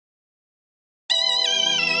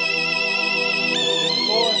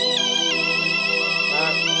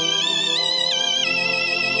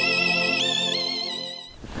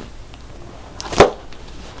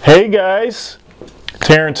Hey guys,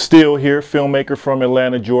 Terence Steele here, filmmaker from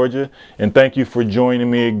Atlanta, Georgia, and thank you for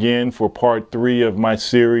joining me again for part 3 of my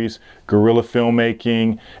series, Guerilla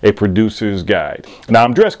Filmmaking, a Producer's Guide. Now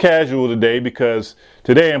I'm dressed casual today because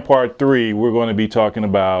today in part 3 we're going to be talking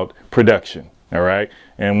about production, all right?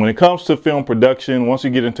 And when it comes to film production, once you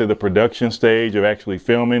get into the production stage of actually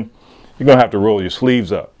filming, you're going to have to roll your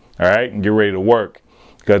sleeves up, all right, and get ready to work,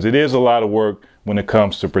 because it is a lot of work when it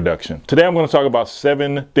comes to production. Today I'm going to talk about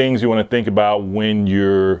 7 things you want to think about when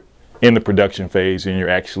you're in the production phase and you're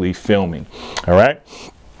actually filming. All right.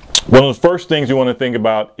 One of the first things you want to think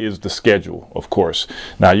about is the schedule, of course.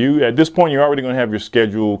 Now at this point you're already going to have your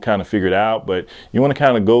schedule kind of figured out, but you want to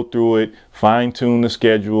kind of go through it, fine tune the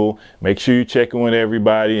schedule, make sure you're checking with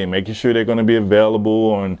everybody and making sure they're going to be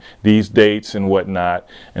available on these dates and whatnot.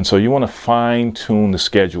 And so you want to fine tune the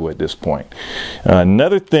schedule at this point.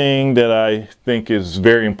 Another thing that I think is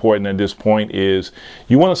very important at this point is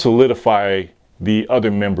you want to solidify the other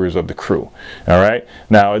members of the crew. All right.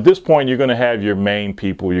 Now at this point you're going to have your main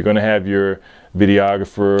people. You're going to have your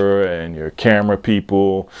videographer and your camera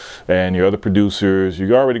people and your other producers.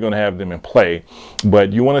 You're already going to have them in play,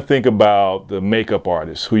 but you want to think about the makeup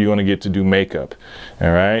artists, who you're going to get to do makeup.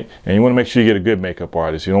 All right. And you want to make sure you get a good makeup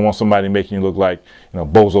artist. You don't want somebody making you look like, you know,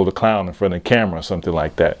 Bozo the Clown in front of the camera or something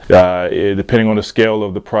like that. Depending on the scale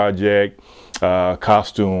of the project,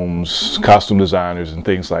 costumes, costume designers and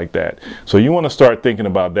things like that. So you want to start thinking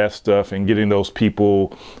about that stuff and getting those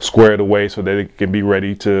people squared away so that it can be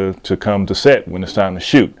ready to come to set when it's time to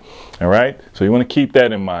shoot. All right. So you want to keep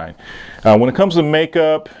that in mind. When it comes to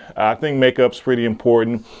makeup, I think makeup's pretty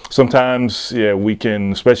important. Sometimes, yeah, we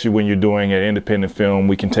can, especially when you're doing an independent film,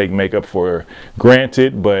 we can take makeup for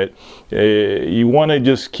granted, but you want to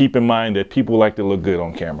just keep in mind that people like to look good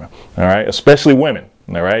on camera. All right. Especially women.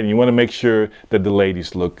 All right, and you want to make sure that the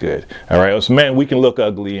ladies look good. All right, us men, we can look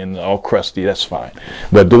ugly and all crusty, that's fine,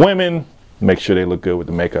 but the women, make sure they look good with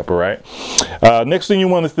the makeup. All right. Next thing you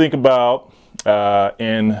want to think about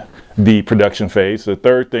in the production phase, the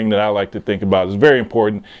third thing that I like to think about is very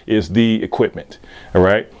important, is the equipment. All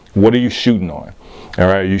right, what are you shooting on? All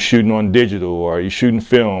right, are you shooting on digital or are you shooting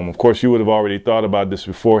film? Of course, you would have already thought about this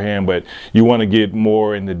beforehand, but you want to get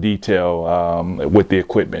more into detail with the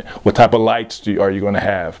equipment. What type of lights are you going to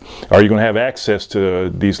have? Are you going to have access to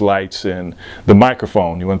these lights and the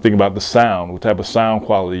microphone? You want to think about the sound, what type of sound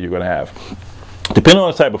quality you're going to have. Depending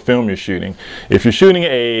on the type of film you're shooting, if you're shooting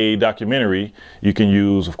a documentary, you can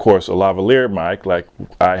use, of course, a lavalier mic like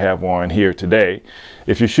I have on here today.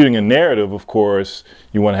 If you're shooting a narrative, of course,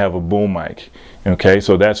 you want to have a boom mic. Okay,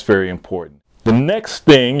 so that's very important. The next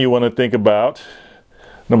thing you want to think about,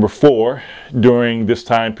 number 4, during this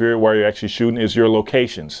time period while you're actually shooting, is your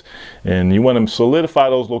locations. And you want to solidify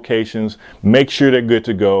those locations, make sure they're good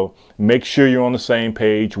to go, make sure you're on the same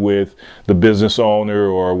page with the business owner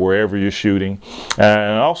or wherever you're shooting.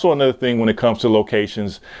 And also another thing when it comes to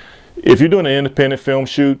locations, if you're doing an independent film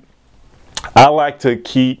shoot, I like to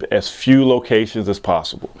keep as few locations as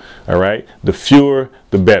possible. All right, the fewer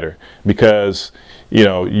the better, because you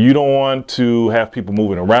know you don't want to have people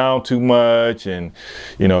moving around too much, and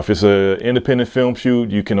you know if it's an independent film shoot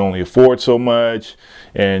you can only afford so much,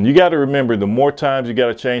 and you got to remember the more times you got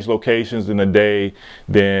to change locations in a day,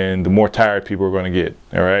 then the more tired people are going to get.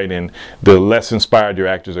 All right, and the less inspired your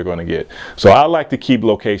actors are going to get. So I like to keep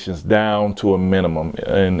locations down to a minimum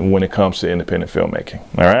and when it comes to independent filmmaking.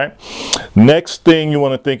 All right, next thing you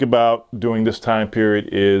want to think about during this time period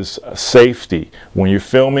is safety. When you're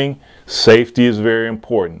filming, safety is very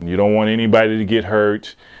important. You don't want anybody to get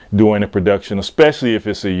hurt during a production, especially if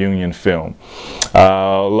it's a union film.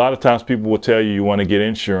 A lot of times people will tell you want to get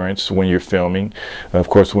insurance when you're filming. Of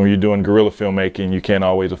course, when you're doing guerrilla filmmaking, you can't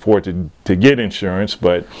always afford to get insurance,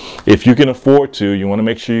 but if you can afford to, you want to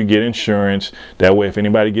make sure you get insurance. That way, if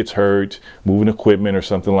anybody gets hurt, moving equipment or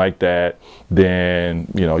something like that, then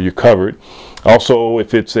you know you're covered. Also,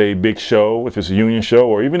 if it's a big show, if it's a union show,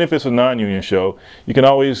 or even if it's a non-union show, you can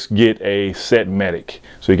always get a set medic.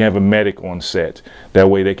 So you can have a medic on set. That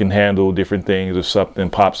way they can handle different things if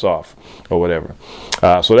something pops off or whatever.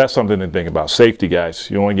 So that's something to think about. Safety,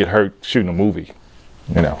 guys. You don't want to get hurt shooting a movie.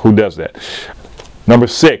 You know, who does that? Number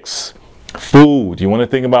 6, food. You want to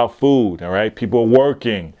think about food, all right? People are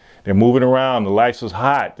working. They're moving around, the lights is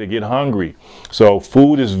hot, they get hungry. So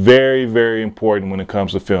food is very, very important when it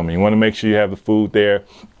comes to filming. You want to make sure you have the food there.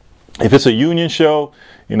 If it's a union show,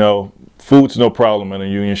 you know, food's no problem in a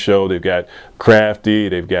union show. They've got crafty,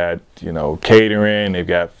 they've got, you know, catering, they've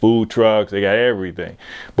got food trucks, they got everything.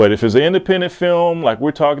 But if it's an independent film, like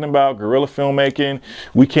we're talking about, guerrilla filmmaking,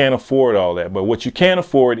 we can't afford all that. But what you can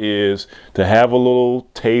afford is to have a little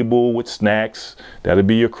table with snacks. That'll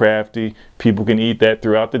be your crafty. People can eat that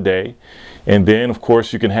throughout the day. And then, of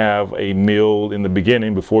course, you can have a meal in the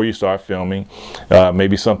beginning before you start filming.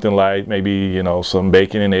 Maybe something like, you know, some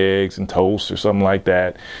bacon and eggs and toast or something like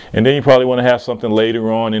that. And then you probably want to have something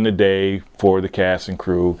later on in the day for the cast and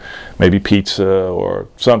crew. Maybe pizza or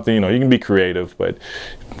something. You know, you can be creative, but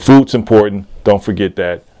food's important. Don't forget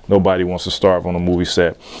that. Nobody wants to starve on a movie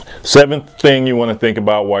set. Seventh thing you want to think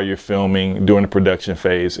about while you're filming during the production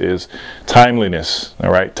phase is timeliness. All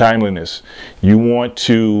right, timeliness. You want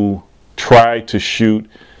to try to shoot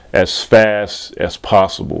as fast as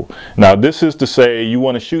possible. Now, this is to say you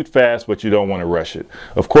want to shoot fast, but you don't want to rush it.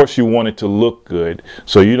 Of course, you want it to look good,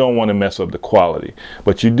 so you don't want to mess up the quality.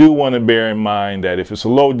 But you do want to bear in mind that if it's a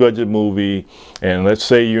low-budget movie, and let's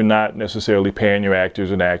say you're not necessarily paying your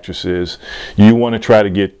actors and actresses, you want to try to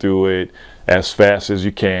get through it as fast as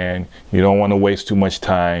you can. You don't want to waste too much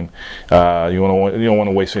time. You don't want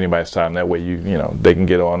to waste anybody's time. That way, you know, they can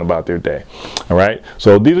get on about their day. All right.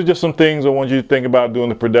 So these are just some things I want you to think about during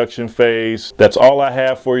the production phase. That's all I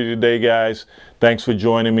have for you today, guys. Thanks for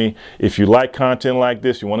joining me. If you like content like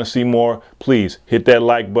this, you want to see more, please hit that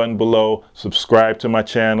like button below, subscribe to my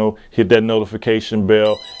channel, hit that notification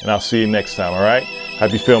bell, and I'll see you next time. All right.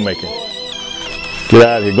 Happy filmmaking. Get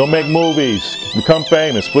out of here. Go make movies. Become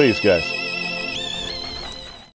famous, please, guys.